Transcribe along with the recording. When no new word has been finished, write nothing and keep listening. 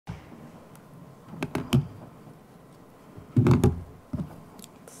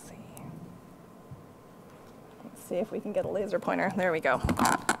see if we can get a laser pointer. There we go.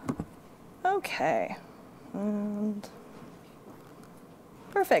 Okay. And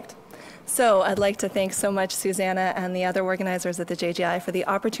perfect. So I'd like to thank so much Susanna and the other organizers at the JGI for the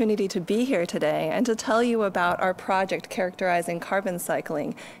opportunity to be here today and to tell you about our project characterizing carbon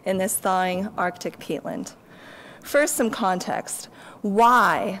cycling in this thawing Arctic peatland. First, some context.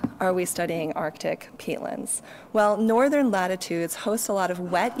 Why are we studying Arctic peatlands? Well, northern latitudes host a lot of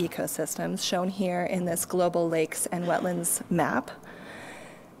wet ecosystems, shown here in this global lakes and wetlands map.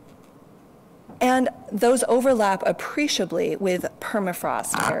 And those overlap appreciably with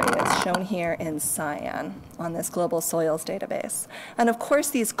permafrost areas, shown here in cyan on this global soils database. And of course,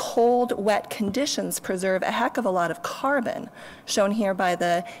 these cold, wet conditions preserve a heck of a lot of carbon, shown here by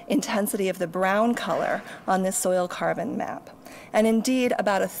the intensity of the brown color on this soil carbon map. And indeed,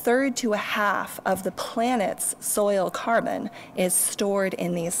 about 1/3 to 1/2 of the planet's soil carbon is stored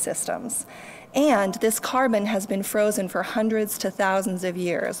in these systems. And this carbon has been frozen for hundreds to thousands of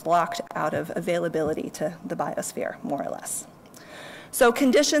years, locked out of availability to the biosphere, more or less. So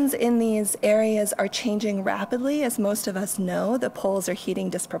conditions in these areas are changing rapidly. As most of us know, the poles are heating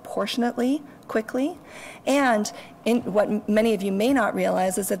disproportionately quickly. And what many of you may not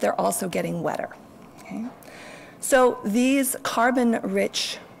realize is that they're also getting wetter. Okay? So these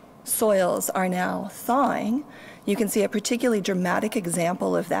carbon-rich soils are now thawing. You can see a particularly dramatic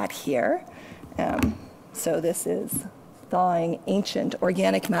example of that here. So this is thawing ancient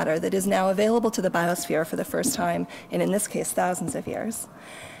organic matter that is now available to the biosphere for the first time in this case, thousands of years.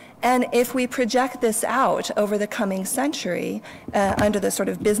 And if we project this out over the coming century, under the sort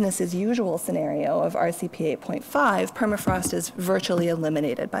of business as usual scenario of RCP 8.5, permafrost is virtually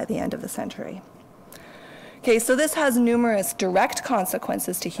eliminated by the end of the century. Okay, so this has numerous direct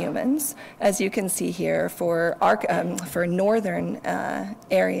consequences to humans. As you can see here, for northern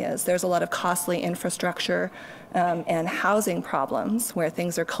areas, there's a lot of costly infrastructure and housing problems where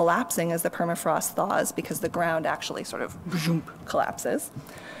things are collapsing as the permafrost thaws because the ground actually sort of collapses.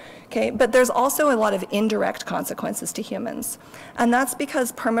 Okay, but there's also a lot of indirect consequences to humans. And that's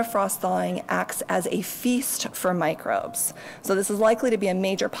because permafrost thawing acts as a feast for microbes. So this is likely to be a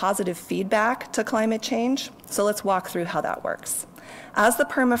major positive feedback to climate change. So let's walk through how that works. As the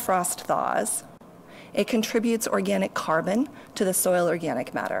permafrost thaws, it contributes organic carbon to the soil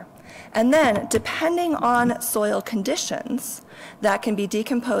organic matter. And then, depending on soil conditions, that can be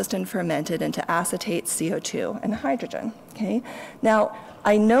decomposed and fermented into acetate, CO2, and hydrogen. Okay? Now,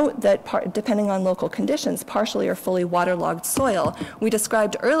 I note that depending on local conditions, partially or fully waterlogged soil, we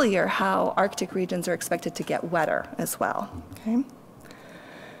described earlier how Arctic regions are expected to get wetter as well. Okay?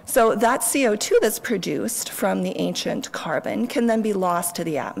 So that CO2 that's produced from the ancient carbon can then be lost to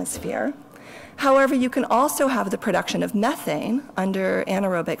the atmosphere. However, you can also have the production of methane under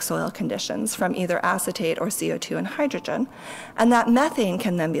anaerobic soil conditions from either acetate or CO2 and hydrogen, and that methane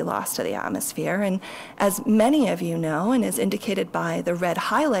can then be lost to the atmosphere. And as many of you know, and is indicated by the red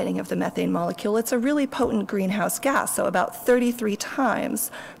highlighting of the methane molecule, it's a really potent greenhouse gas, so about 33 times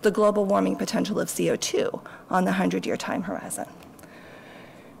the global warming potential of CO2 on the 100-year time horizon.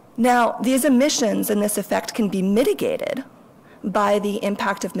 Now, these emissions and this effect can be mitigated by the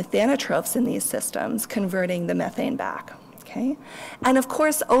impact of methanotrophs in these systems, converting the methane back. Okay? And of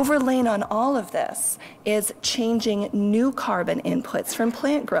course, overlain on all of this is changing new carbon inputs from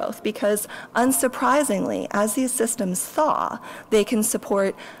plant growth, because unsurprisingly, as these systems thaw, they can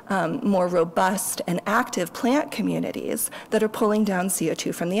support more robust and active plant communities that are pulling down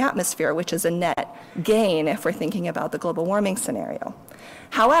CO2 from the atmosphere, which is a net gain if we're thinking about the global warming scenario.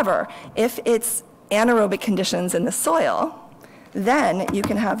 However, if it's anaerobic conditions in the soil, then you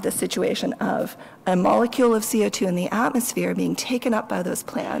can have this situation of a molecule of CO2 in the atmosphere being taken up by those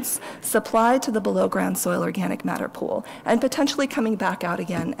plants, supplied to the below-ground soil organic matter pool, and potentially coming back out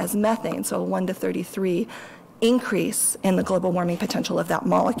again as methane, so a 1 to 33 increase in the global warming potential of that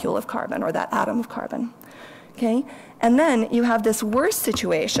molecule of carbon or that atom of carbon. Okay? And then you have this worse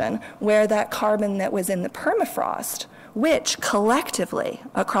situation where that carbon that was in the permafrost, which collectively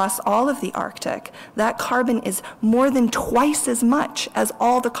across all of the Arctic, that carbon is more than twice as much as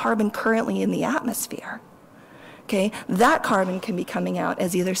all the carbon currently in the atmosphere. Okay, that carbon can be coming out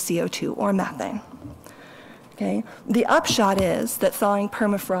as either CO2 or methane. Okay, the upshot is that thawing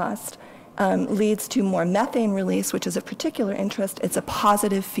permafrost leads to more methane release, which is of particular interest. It's a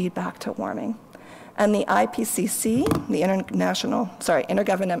positive feedback to warming. And the IPCC, the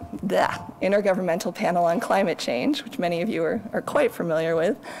Intergovernmental Panel on Climate Change, which many of you are quite familiar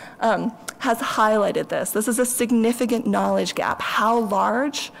with, has highlighted this. This is a significant knowledge gap, how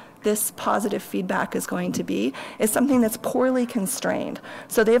large this positive feedback is going to be is something that's poorly constrained.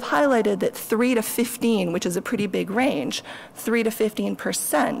 So they've highlighted that 3 to 15, which is a pretty big range, 3 to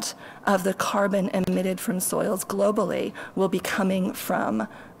 15% of the carbon emitted from soils globally will be coming from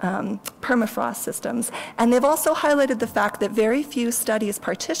permafrost systems. And they've also highlighted the fact that very few studies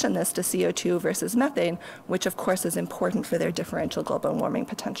partition this to CO2 versus methane, which of course is important for their differential global warming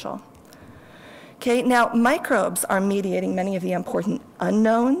potential. Okay, now microbes are mediating many of the important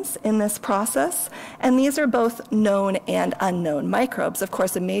unknowns in this process, and these are both known and unknown microbes. Of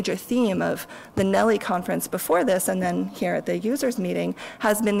course, a major theme of the NELI conference before this, and then here at the users meeting,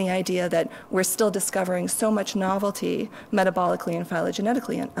 has been the idea that we're still discovering so much novelty metabolically and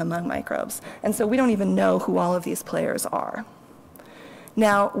phylogenetically among microbes. And so we don't even know who all of these players are.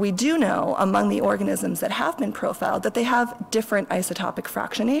 Now, we do know among the organisms that have been profiled that they have different isotopic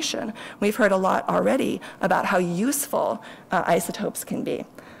fractionation. We've heard a lot already about how useful isotopes can be.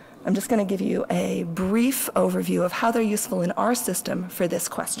 I'm just going to give you a brief overview of how they're useful in our system for this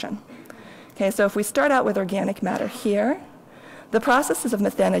question. Okay, so if we start out with organic matter here, the processes of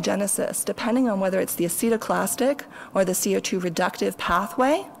methanogenesis, depending on whether it's the acetoclastic or the CO2 reductive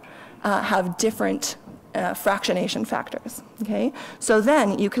pathway, have different fractionation factors, okay? So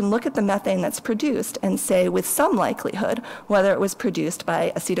then you can look at the methane that's produced and say with some likelihood whether it was produced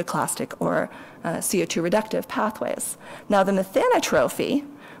by acetoclastic or CO2 reductive pathways. Now the methanotrophy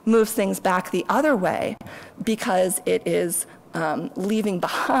moves things back the other way because it is leaving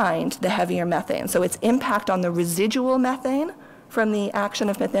behind the heavier methane. So its impact on the residual methane from the action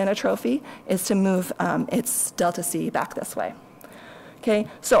of methanotrophy is to move its delta C back this way. Okay,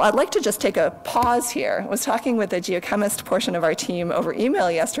 so I'd like to just take a pause here. I was talking with the geochemist portion of our team over email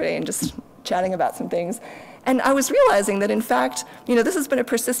yesterday and just chatting about some things. And I was realizing that, in fact, this has been a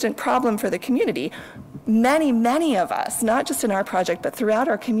persistent problem for the community. Many, many of us, not just in our project, but throughout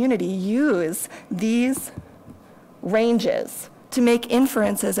our community, use these ranges to make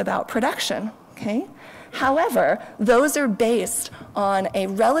inferences about production, okay? However, those are based on a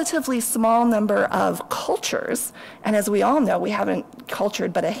relatively small number of cultures, and as we all know, we haven't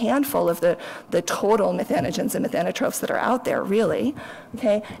cultured but a handful of the total methanogens and methanotrophs that are out there, really,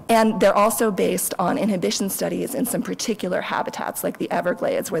 okay? And they're also based on inhibition studies in some particular habitats, like the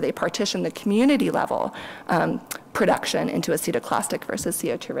Everglades, where they partition the community level production into acetoclastic versus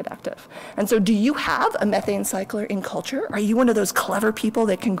CO2 reductive. And so do you have a methane cycler in culture? Are you one of those clever people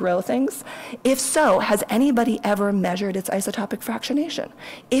that can grow things? If so, has anybody ever measured its isotopic fractionation?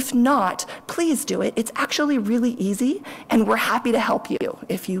 If not, please do it. It's actually really easy, and we're happy to help you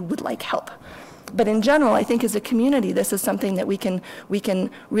if you would like help. But in general, I think as a community, this is something that we can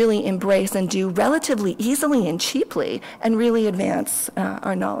really embrace and do relatively easily and cheaply and really advance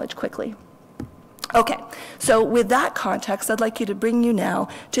our knowledge quickly. Okay, so with that context, I'd like to bring you now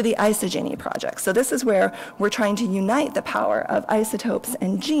to the isogeny project. So this is where we're trying to unite the power of isotopes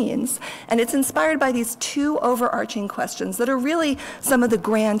and genes, and it's inspired by these two overarching questions that are really some of the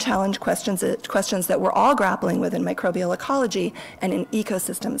grand challenge questions that we're all grappling with in microbial ecology and in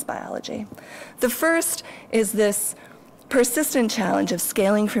ecosystems biology. The first is this persistent challenge of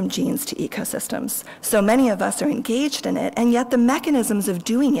scaling from genes to ecosystems. So many of us are engaged in it, and yet the mechanisms of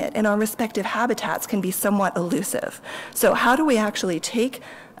doing it in our respective habitats can be somewhat elusive. So how do we actually take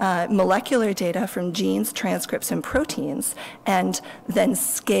molecular data from genes, transcripts, and proteins, and then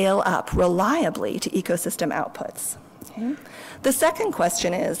scale up reliably to ecosystem outputs? Okay. The second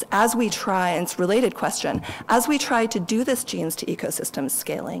question is, as we try, and it's a related question, as we try to do this genes to ecosystem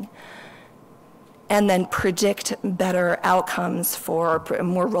scaling, and then predict better outcomes for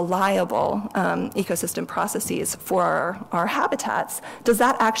more reliable ecosystem processes for our habitats, does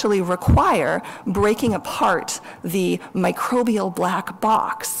that actually require breaking apart the microbial black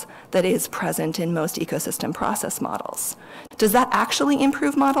box that is present in most ecosystem process models? Does that actually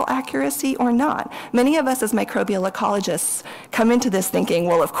improve model accuracy or not? Many of us as microbial ecologists come into this thinking,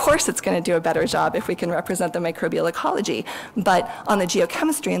 well, of course it's going to do a better job if we can represent the microbial ecology. But on the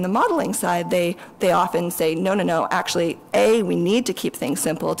geochemistry and the modeling side, they often say, no, actually, A, we need to keep things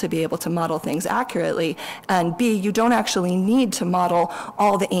simple to be able to model things accurately, and B, you don't actually need to model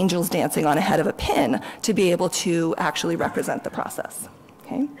all the angels dancing on a head of a pin to be able to actually represent the process,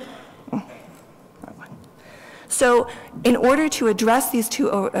 okay? So in order to address these two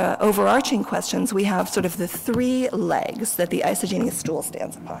overarching questions, we have sort of the three legs that the isogeny stool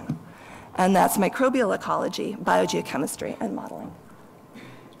stands upon. And that's microbial ecology, biogeochemistry, and modeling.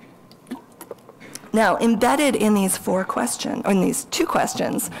 Now, embedded in these these two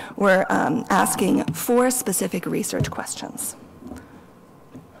questions, we're asking 4 specific research questions.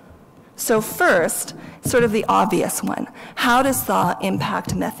 So first, sort of the obvious one, how does thaw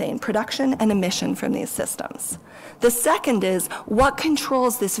impact methane production and emission from these systems? The second is, what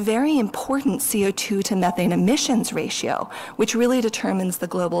controls this very important CO2 to methane emissions ratio, which really determines the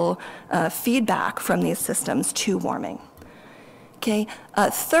global feedback from these systems to warming? Okay.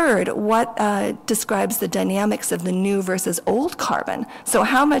 Third, what describes the dynamics of the new versus old carbon? So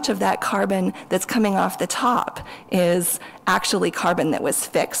how much of that carbon that's coming off the top is actually carbon that was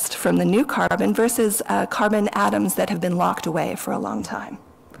fixed from the new carbon versus carbon atoms that have been locked away for a long time?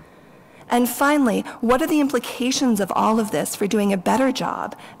 And finally, what are the implications of all of this for doing a better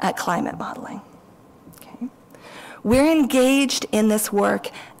job at climate modeling? We're engaged in this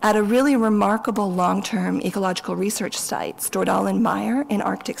work at a really remarkable long-term ecological research site, Stordalen Meyer in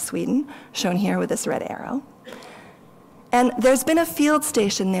Arctic Sweden, shown here with this red arrow. And there's been a field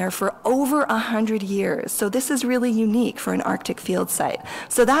station there for over 100 years, so this is really unique for an Arctic field site.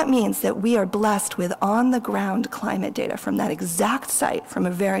 So that means that we are blessed with on-the-ground climate data from that exact site from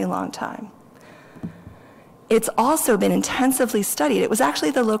a very long time. It's also been intensively studied. It was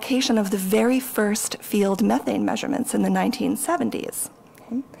actually the location of the very first field methane measurements in the 1970s.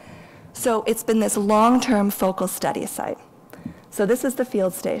 Okay. So it's been this long-term focal study site. So this is the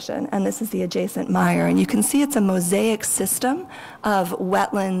field station, and this is the adjacent mire, and you can see it's a mosaic system of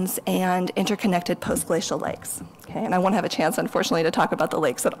wetlands and interconnected post-glacial lakes. Okay. And I won't have a chance, unfortunately, to talk about the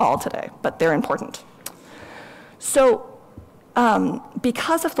lakes at all today, but they're important. So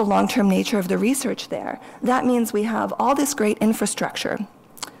because of the long-term nature of the research there, that means we have all this great infrastructure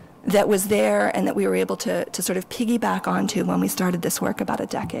that was there and that we were able to sort of piggyback onto when we started this work about a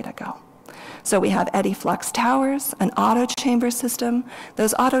decade ago. So we have eddy flux towers, an auto chamber system.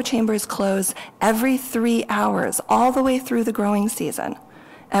 Those auto chambers close every 3 hours, all the way through the growing season,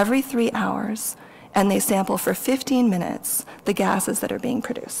 every 3 hours, and they sample for 15 minutes the gases that are being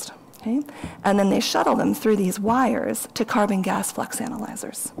produced. Okay? And then they shuttle them through these wires to carbon gas flux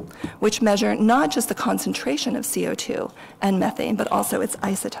analyzers, which measure not just the concentration of CO2 and methane, but also its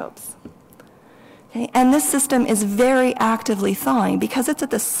isotopes. Okay? And this system is very actively thawing. Because it's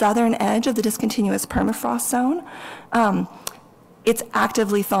at the southern edge of the discontinuous permafrost zone, it's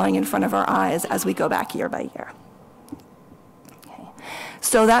actively thawing in front of our eyes as we go back year by year.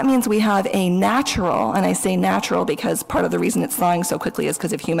 So that means we have a natural, and I say natural because part of the reason it's thawing so quickly is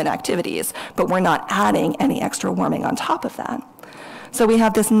because of human activities, but we're not adding any extra warming on top of that. So we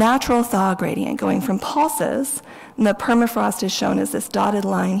have this natural thaw gradient going from pulses, and the permafrost is shown as this dotted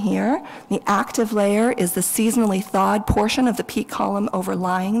line here. The active layer is the seasonally thawed portion of the peak column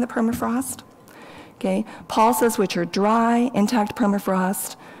overlying the permafrost. Okay, pulses, which are dry, intact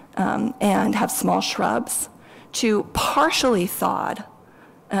permafrost, and have small shrubs, to partially thawed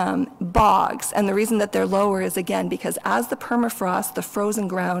bogs, and the reason that they're lower is, again, because as the permafrost, the frozen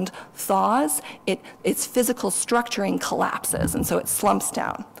ground, thaws, its physical structuring collapses, and so it slumps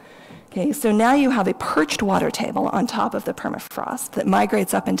down. Okay, so now you have a perched water table on top of the permafrost that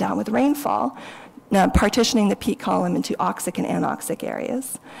migrates up and down with rainfall, now partitioning the peak column into oxic and anoxic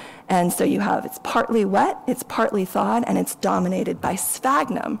areas. And so you have, it's partly wet, it's partly thawed, and it's dominated by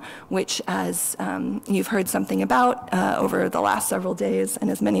sphagnum, which, as you've heard something about over the last several days, and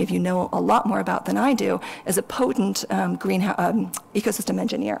as many of you know a lot more about than I do, is a potent ecosystem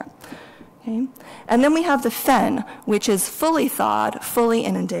engineer. Okay? And then we have the fen, which is fully thawed, fully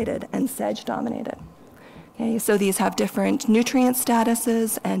inundated, and sedge dominated. Okay? So these have different nutrient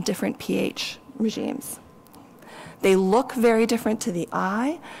statuses and different pH regimes. They look very different to the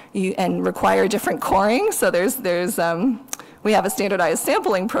eye and require different coring. So we have a standardized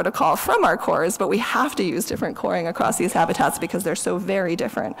sampling protocol from our cores, but we have to use different coring across these habitats because they're so very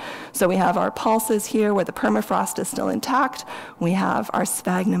different. So we have our pulses here where the permafrost is still intact. We have our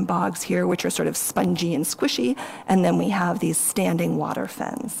sphagnum bogs here, which are sort of spongy and squishy. And then we have these standing water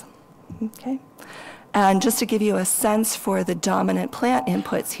fens. Okay. And just to give you a sense for the dominant plant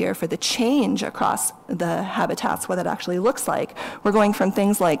inputs here for the change across the habitats, what it actually looks like, we're going from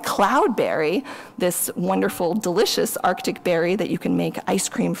things like cloudberry, this wonderful, delicious Arctic berry that you can make ice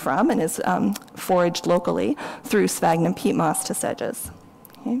cream from and is foraged locally, through sphagnum peat moss to sedges.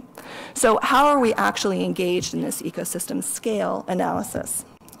 Okay? So how are we actually engaged in this ecosystem scale analysis?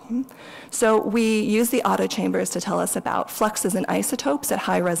 So we use the auto chambers to tell us about fluxes and isotopes at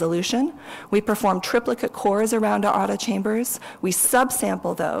high resolution. We perform triplicate cores around our auto chambers. We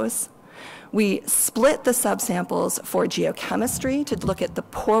subsample those. We split the subsamples for geochemistry to look at the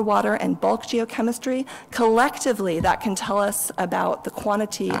pore water and bulk geochemistry. Collectively, that can tell us about the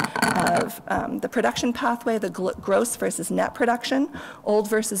quantity of the production pathway, the gross versus net production, old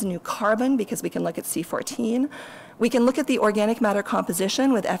versus new carbon, because we can look at C14. We can look at the organic matter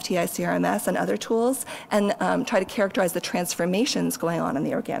composition with FTI-CRMS and other tools and try to characterize the transformations going on in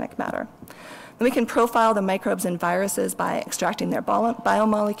the organic matter. Then we can profile the microbes and viruses by extracting their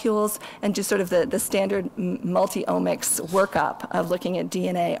biomolecules and do sort of the standard multi-omics workup of looking at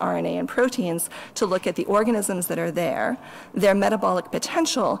DNA, RNA, and proteins to look at the organisms that are there, their metabolic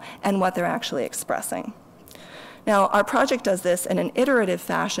potential, and what they're actually expressing. Now, our project does this in an iterative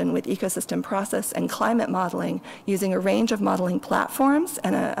fashion with ecosystem process and climate modeling using a range of modeling platforms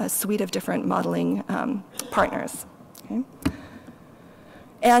and a suite of different modeling partners. Okay?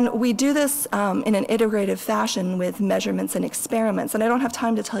 And we do this in an iterative fashion with measurements and experiments. And I don't have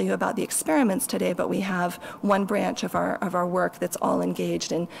time to tell you about the experiments today, but we have one branch of our work that's all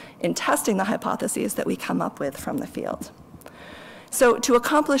engaged in testing the hypotheses that we come up with from the field. So to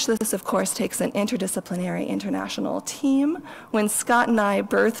accomplish this, of course, takes an interdisciplinary international team. When Scott and I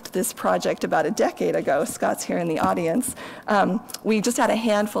birthed this project about a decade ago, Scott's here in the audience, we just had a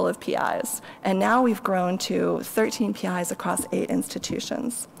handful of PIs. And now we've grown to 13 PIs across 8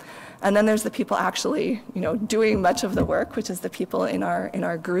 institutions. And then there's the people actually, doing much of the work, which is the people in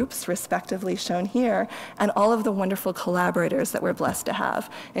our groups, respectively shown here, and all of the wonderful collaborators that we're blessed to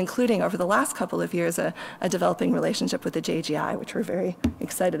have, including over the last couple of years a developing relationship with the JGI, which we're very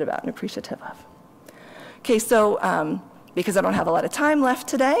excited about and appreciative of. Okay, so because I don't have a lot of time left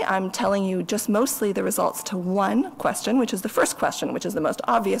today, I'm telling you just mostly the results to one question, which is the first question, which is the most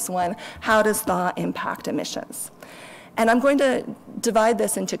obvious one: how does thaw impact emissions? And I'm going to divide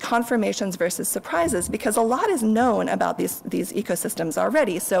this into confirmations versus surprises because a lot is known about these ecosystems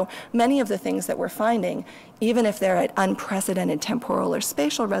already. So many of the things that we're finding, even if they're at unprecedented temporal or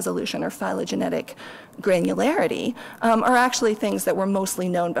spatial resolution or phylogenetic granularity, are actually things that were mostly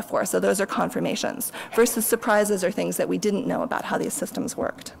known before. So those are confirmations. Versus surprises are things that we didn't know about how these systems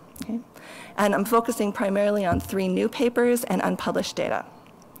worked. Okay? And I'm focusing primarily on 3 new papers and unpublished data.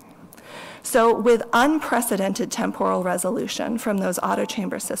 So with unprecedented temporal resolution from those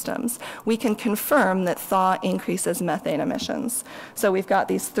autochamber systems, we can confirm that thaw increases methane emissions. So we've got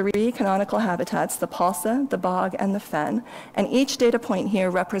these 3 canonical habitats, the Palsa, the bog, and the fen, and each data point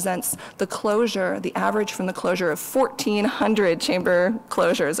here represents the closure, the average from the closure of 1,400 chamber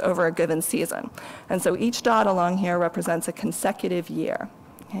closures over a given season. And so each dot along here represents a consecutive year.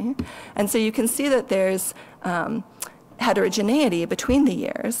 Okay? And so you can see that there's heterogeneity between the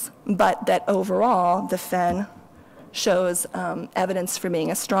years, but that overall the fen shows evidence for being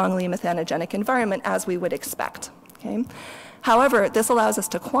a strongly methanogenic environment, as we would expect. Okay? However, this allows us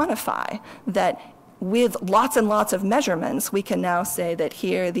to quantify that with lots and lots of measurements, we can now say that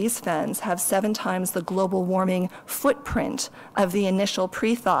here these fens have 7 times the global warming footprint of the initial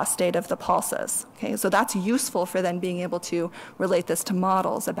pre-thaw state of the pulses. Okay? So that's useful for then being able to relate this to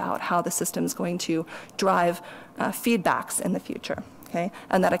models about how the system's going to drive feedbacks in the future. Okay?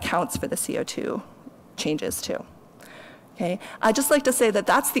 And that accounts for the CO2 changes too. Okay. I'd just like to say that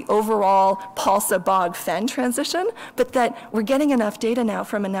that's the overall Palsa bog fen transition, but that we're getting enough data now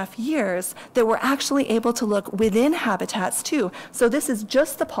from enough years that we're actually able to look within habitats too. So this is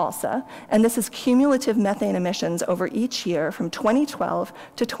just the Palsa, and this is cumulative methane emissions over each year from 2012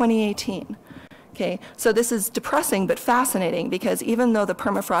 to 2018. Okay, so this is depressing but fascinating because even though the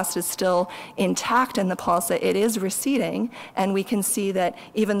permafrost is still intact in the Palsa, it is receding, and we can see that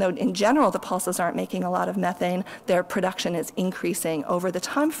even though in general the pulses aren't making a lot of methane, their production is increasing over the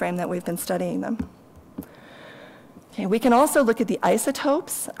time frame that we've been studying them. Okay, we can also look at the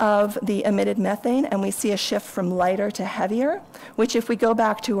isotopes of the emitted methane, and we see a shift from lighter to heavier, which if we go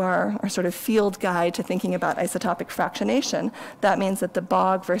back to our sort of field guide to thinking about isotopic fractionation, that means that the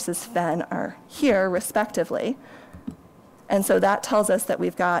bog versus fen are here respectively. And so that tells us that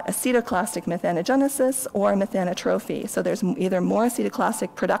we've got acetoclastic methanogenesis or methanotrophy. So there's either more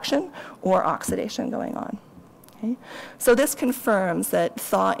acetoclastic production or oxidation going on. Okay? So this confirms that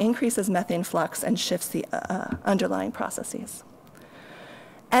thaw increases methane flux and shifts the underlying processes.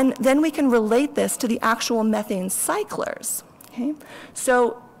 And then we can relate this to the actual methane cyclers. Okay?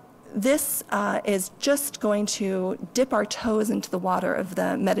 So this is just going to dip our toes into the water of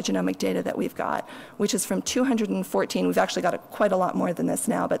the metagenomic data that we've got, which is from 214. We've actually got quite a lot more than this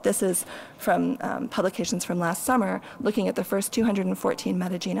now, but this is from publications from last summer, looking at the first 214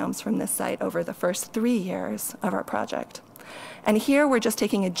 metagenomes from this site over the first 3 years of our project. And here we're just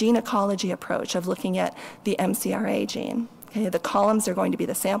taking a gene ecology approach of looking at the MCRA gene. Okay, the columns are going to be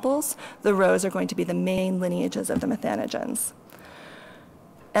the samples, the rows are going to be the main lineages of the methanogens.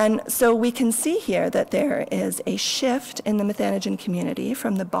 And so we can see here that there is a shift in the methanogen community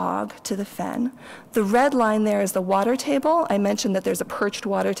from the bog to the fen. The red line there is the water table. I mentioned that there's a perched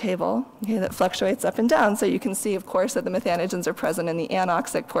water table, okay, that fluctuates up and down. So you can see, of course, that the methanogens are present in the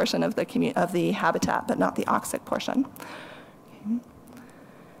anoxic portion of the habitat, but not the oxic portion. Okay.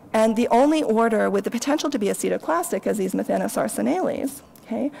 And the only order with the potential to be acetoclastic is these methanosarcinales.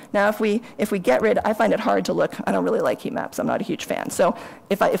 Okay. Now, if we get rid, I find it hard to look. I don't really like heat maps. I'm not a huge fan. So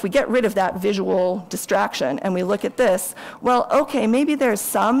if we get rid of that visual distraction and we look at this, well, okay, maybe there's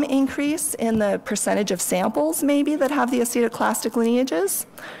some increase in the percentage of samples maybe that have the acetoclastic lineages.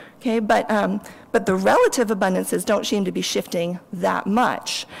 Okay, but the relative abundances don't seem to be shifting that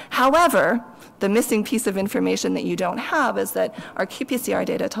much. However, the missing piece of information that you don't have is that our qPCR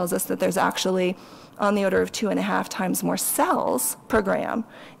data tells us that there's actually on the order of 2.5 times more cells per gram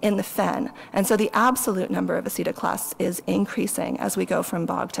in the fen. And so the absolute number of acetoclasts is increasing as we go from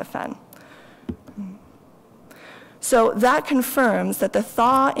bog to fen. So that confirms that the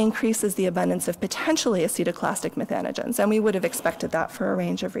thaw increases the abundance of potentially acetoclastic methanogens, and we would have expected that for a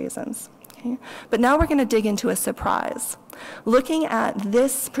range of reasons. Okay? But now we're going to dig into a surprise. Looking at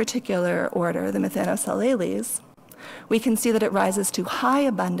this particular order, the methanosellales, we can see that it rises to high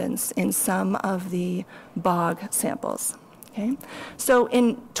abundance in some of the bog samples. Okay? So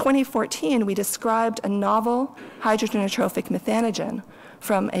in 2014, we described a novel hydrogenotrophic methanogen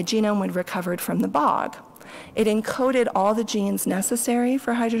from a genome we'd recovered from the bog. It encoded all the genes necessary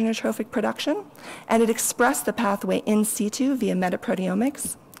for hydrogenotrophic production, and it expressed the pathway in situ via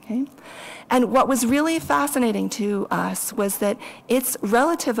metaproteomics. Okay? And what was really fascinating to us was that its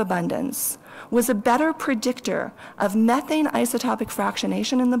relative abundance was a better predictor of methane isotopic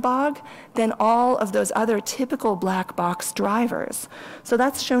fractionation in the bog than all of those other typical black box drivers. So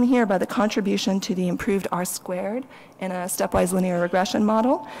that's shown here by the contribution to the improved R² in a stepwise linear regression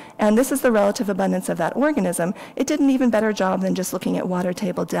model. And this is the relative abundance of that organism. It did an even better job than just looking at water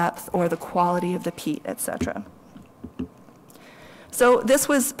table depth or the quality of the peat, et cetera. So this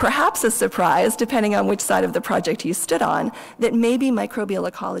was perhaps a surprise, depending on which side of the project you stood on, that maybe microbial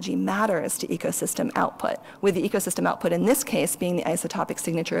ecology matters to ecosystem output, with the ecosystem output in this case being the isotopic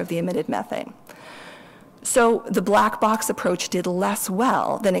signature of the emitted methane. So the black box approach did less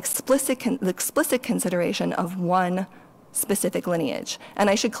well than the explicit consideration of one specific lineage. And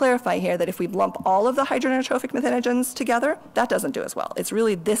I should clarify here that if we lump all of the hydrogenotrophic methanogens together, that doesn't do as well. It's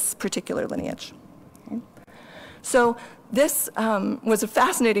really this particular lineage. Okay. So this was a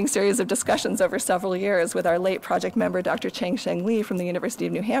fascinating series of discussions over several years with our late project member, Dr. Cheng-Sheng Li from the University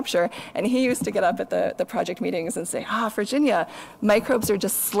of New Hampshire. And he used to get up at the project meetings and say, Virginia, microbes are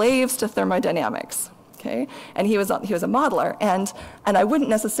just slaves to thermodynamics. Okay? And he was a modeler. And I wouldn't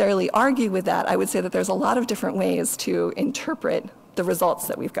necessarily argue with that. I would say that there's a lot of different ways to interpret the results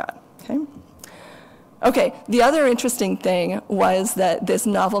that we've got. Okay? Okay, the other interesting thing was that this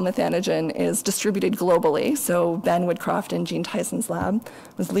novel methanogen is distributed globally. So Ben Woodcroft in Gene Tyson's lab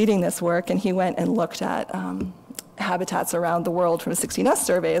was leading this work, and he went and looked at habitats around the world from 16S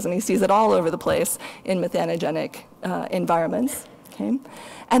surveys, and he sees it all over the place in methanogenic environments. Okay?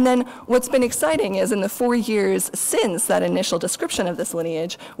 And then what's been exciting is in the 4 years since that initial description of this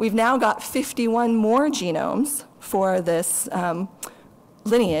lineage, we've now got 51 more genomes for this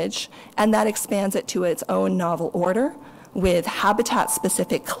lineage, and that expands it to its own novel order with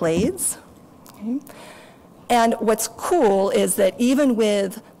habitat-specific clades. Okay. And what's cool is that even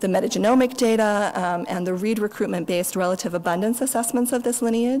with the metagenomic data and the read recruitment-based relative abundance assessments of this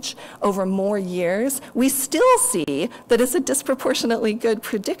lineage over more years, we still see that it's a disproportionately good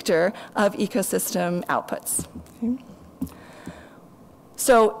predictor of ecosystem outputs. Okay.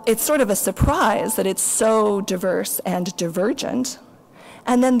 So it's sort of a surprise that it's so diverse and divergent.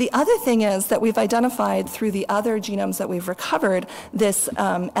 And then the other thing is that we've identified through the other genomes that we've recovered this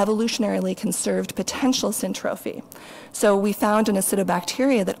evolutionarily conserved potential syntrophy. So we found an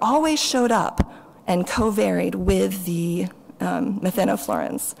acidobacteria that always showed up and covaried with the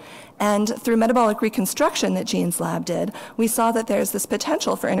methanoflorins. And through metabolic reconstruction that Jean's lab did, we saw that there's this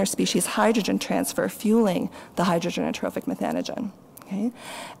potential for interspecies hydrogen transfer fueling the hydrogenotrophic methanogen. Okay.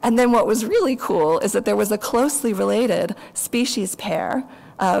 And then what was really cool is that there was a closely related species pair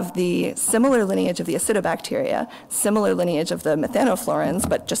of the similar lineage of the acidobacteria, similar lineage of the methanoflorins,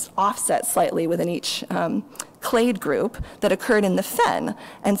 but just offset slightly within each clade group that occurred in the fen.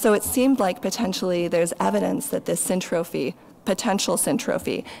 And so it seemed like potentially there's evidence that this syntrophy, potential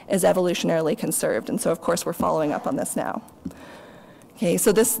syntrophy, is evolutionarily conserved. And so of course we're following up on this now. Okay,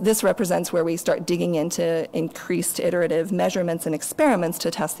 so this represents where we start digging into increased iterative measurements and experiments to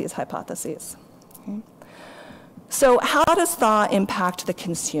test these hypotheses. Okay. So how does thaw impact the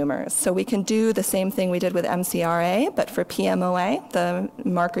consumers? So we can do the same thing we did with MCRA, but for PMOA, the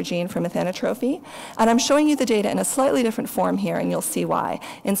marker gene for methanotrophy. And I'm showing you the data in a slightly different form here, and you'll see why.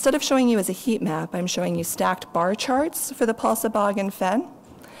 Instead of showing you as a heat map, I'm showing you stacked bar charts for the pulsabog and fen.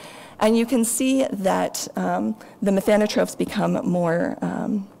 And you can see that the methanotrophs become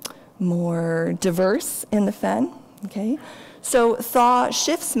more diverse in the fen, okay? So thaw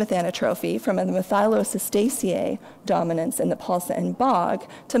shifts methanotrophy from a methylocystaceae dominance in the pulsa and bog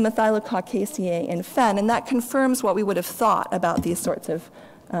to methylocaucaceae in fen, and that confirms what we would have thought about these sorts of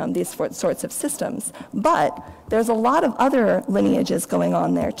systems. But there's a lot of other lineages going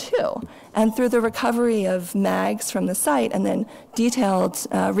on there too. And through the recovery of mags from the site and then detailed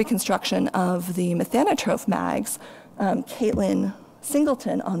reconstruction of the methanotroph mags, Caitlin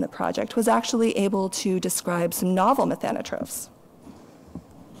Singleton on the project was actually able to describe some novel methanotrophs.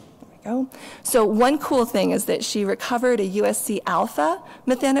 There we go. So one cool thing is that she recovered a USC alpha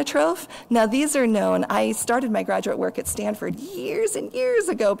methanotroph. Now these are known, I started my graduate work at Stanford years and years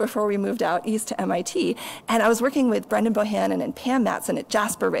ago before we moved out east to MIT, and I was working with Brendan Bohannon and Pam Matson at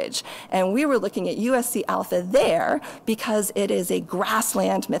Jasper Ridge, and we were looking at USC alpha there because it is a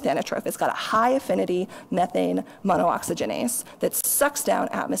grassland methanotroph. It's got a high affinity methane monooxygenase that sucks down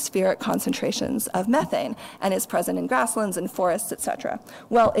atmospheric concentrations of methane and is present in grasslands and forests, etc.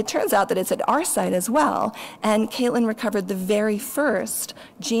 Well, it turns out that it's at our site as well, and Caitlin recovered the very first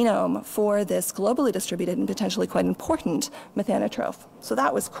genome for this globally distributed and potentially quite important methanotroph. So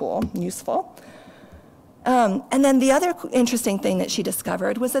that was cool, useful. And then the other interesting thing that she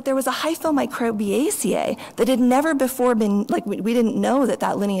discovered was that there was a Hyphomicrobiaceae that had never before been, like we didn't know that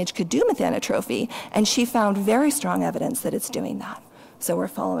that lineage could do methanotrophy, and she found very strong evidence that it's doing that. So we're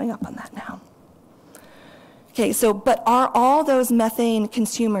following up on that now. Okay, so, but are all those methane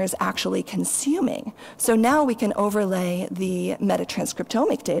consumers actually consuming? So now we can overlay the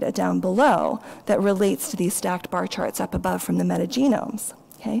metatranscriptomic data down below that relates to these stacked bar charts up above from the metagenomes.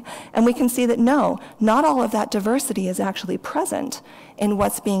 Okay? And we can see that no, not all of that diversity is actually present in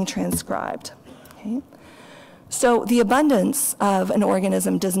what's being transcribed. Okay? So the abundance of an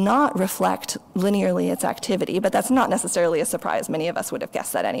organism does not reflect linearly its activity, but that's not necessarily a surprise. Many of us would have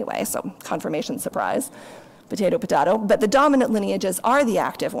guessed that anyway, so confirmation surprise. Potato, potato, but the dominant lineages are the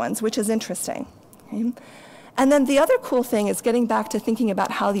active ones, which is interesting. Okay? And then the other cool thing is getting back to thinking about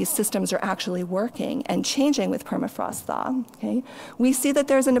how these systems are actually working and changing with permafrost thaw. Okay? We see that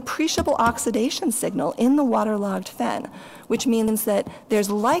there's an appreciable oxidation signal in the waterlogged fen, which means that there's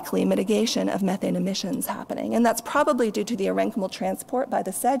likely mitigation of methane emissions happening, and that's probably due to the erenchymal transport by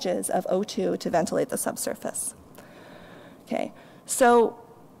the sedges of O2 to ventilate the subsurface. Okay, so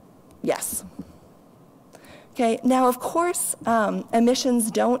yes. Okay, now of course,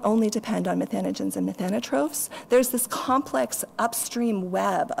 emissions don't only depend on methanogens and methanotrophs. There's this complex upstream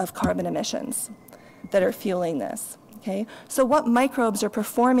web of carbon emissions that are fueling this. Okay, so what microbes are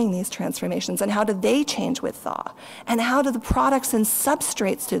performing these transformations, and how do they change with thaw? And how do the products and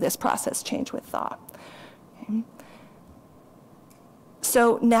substrates through this process change with thaw? Okay.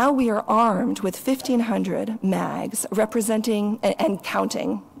 So now we are armed with 1,500 mags representing, and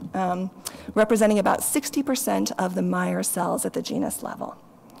counting, representing about 60% of the Meyer cells at the genus level.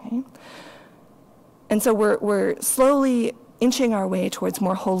 Okay? And so we're slowly inching our way towards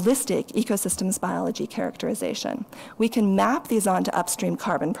more holistic ecosystems biology characterization. We can map these onto upstream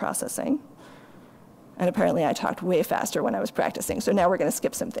carbon processing. And apparently I talked way faster when I was practicing, so now we're going to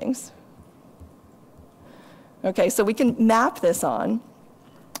skip some things. Okay, so we can map this on.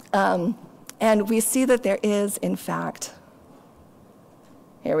 And we see that there is, in fact,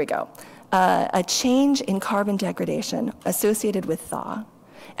 here we go, a change in carbon degradation associated with thaw.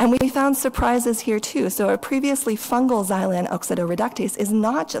 And we found surprises here too. So a previously fungal xylan oxidoreductase is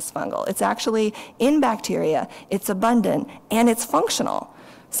not just fungal. It's actually in bacteria, it's abundant, and it's functional.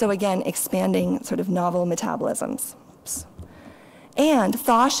 So again, expanding sort of novel metabolisms. Oops. And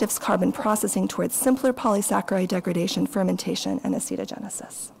thaw shifts carbon processing towards simpler polysaccharide degradation, fermentation, and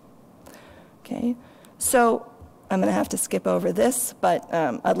acetogenesis. Okay, so I'm going to have to skip over this, but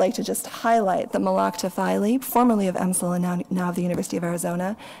I'd like to just highlight that Malak Tafili, formerly of EMSL and now of the University of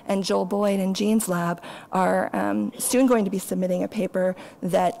Arizona, and Joel Boyd in Jean's lab are soon going to be submitting a paper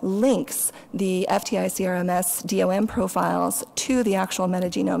that links the FTI-CRMS DOM profiles to the actual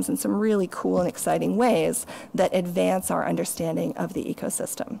metagenomes in some really cool and exciting ways that advance our understanding of the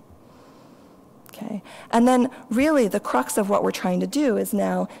ecosystem. Okay. And then really the crux of what we're trying to do is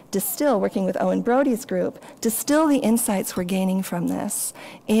now distill, working with Owen Brody's group, distill the insights we're gaining from this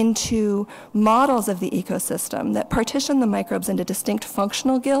into models of the ecosystem that partition the microbes into distinct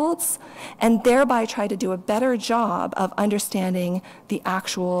functional guilds and thereby try to do a better job of understanding the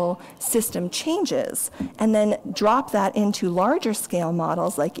actual system changes, and then drop that into larger scale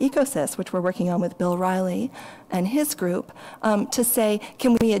models like EcoSys, which we're working on with Bill Riley and his group, to say,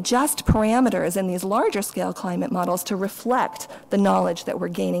 can we adjust parameters in these larger scale climate models to reflect the knowledge that we're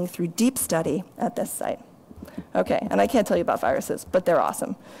gaining through deep study at this site? Okay, and I can't tell you about viruses, but they're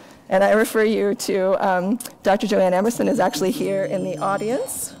awesome. And I refer you to Dr. Joanne Emerson is actually here in the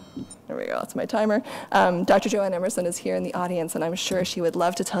audience. There we go, that's my timer. Dr. Joanne Emerson is here in the audience, and I'm sure she would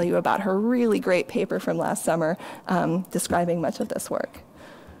love to tell you about her really great paper from last summer describing much of this work.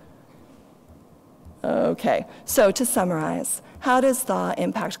 Okay, so to summarize, how does thaw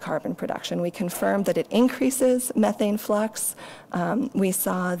impact carbon production? We confirmed that it increases methane flux. We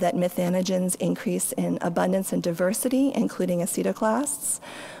saw that methanogens increase in abundance and diversity, including acetoclasts.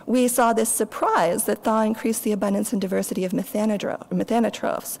 We saw this surprise that thaw increased the abundance and diversity of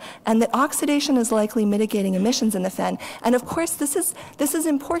methanotrophs, and that oxidation is likely mitigating emissions in the fen. And of course, this is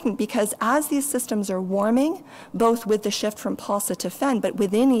important because as these systems are warming, both with the shift from pulsa to fen, but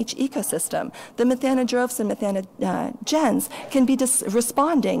within each ecosystem, the methanotrophs and methanogens can be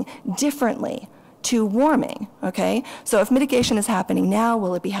responding differently to warming, okay? So if mitigation is happening now,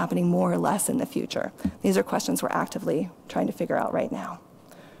 will it be happening more or less in the future? These are questions we're actively trying to figure out right now.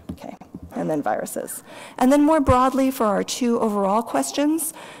 Okay, and then viruses. And then more broadly for our two overall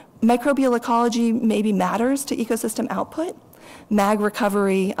questions, microbial ecology maybe matters to ecosystem output. MAG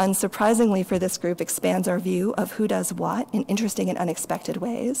recovery, unsurprisingly for this group, expands our view of who does what in interesting and unexpected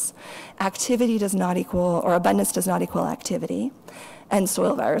ways. Activity does not equal, or abundance does not equal activity. And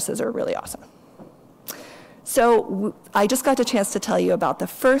soil viruses are really awesome. So I just got a chance to tell you about the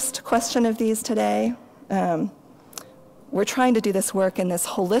first question of these today. We're trying to do this work in this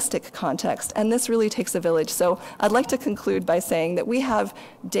holistic context, and this really takes a village. So I'd like to conclude by saying that we have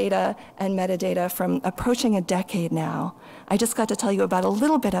data and metadata from approaching a decade now. I just got to tell you about a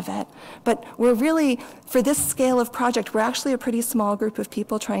little bit of it, but we're really, for this scale of project, we're actually a pretty small group of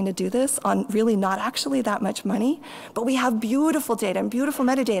people trying to do this on really not actually that much money, but we have beautiful data and beautiful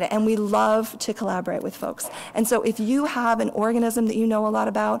metadata, and we love to collaborate with folks. And so if you have an organism that you know a lot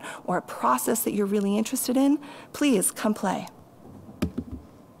about or a process that you're really interested in, please come play.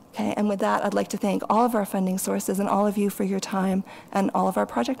 Okay, and with that, I'd like to thank all of our funding sources and all of you for your time and all of our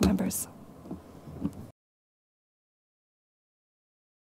project members.